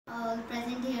all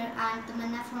present here. I am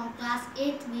Tamanna from class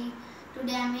 8B.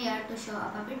 Today I am here to show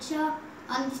a puppet show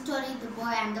on the story The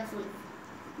Boy and the Wolf.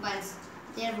 Once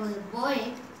there was a boy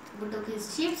who took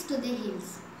his sheep to the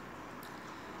hills.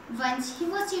 Once he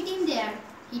was sitting there,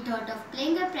 he thought of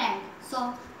playing a prank.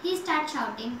 So he started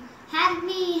shouting, help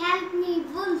me,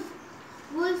 wolf,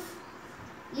 wolf."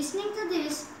 Listening to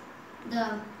this, the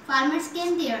farmers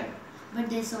came there, but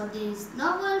they saw there is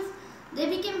no wolf. They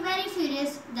became very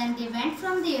furious. Then they went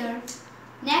from there.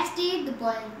 Next day, the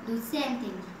boy do the same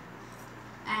thing.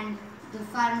 And the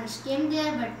farmers came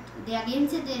there, but they again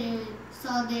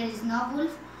saw there is no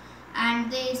wolf. And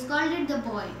they scolded the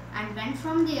boy and went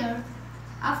from there.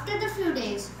 After the few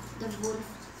days, the wolf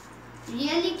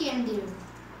really came there.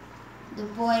 The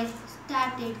boy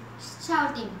started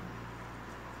shouting,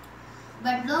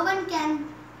 but no one came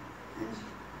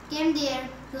there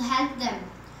to help them.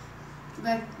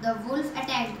 But the wolf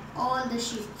attacked all the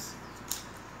sheep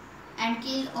and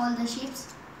killed all the sheep.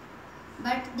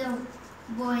 But the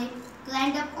boy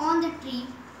climbed up on the tree,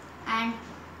 and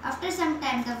after some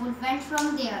time the wolf went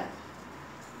from there.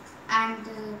 And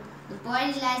the boy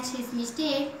realized his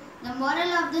mistake. The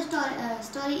moral of the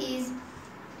story is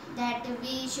that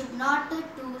we should not to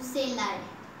say lie.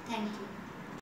 Thank you.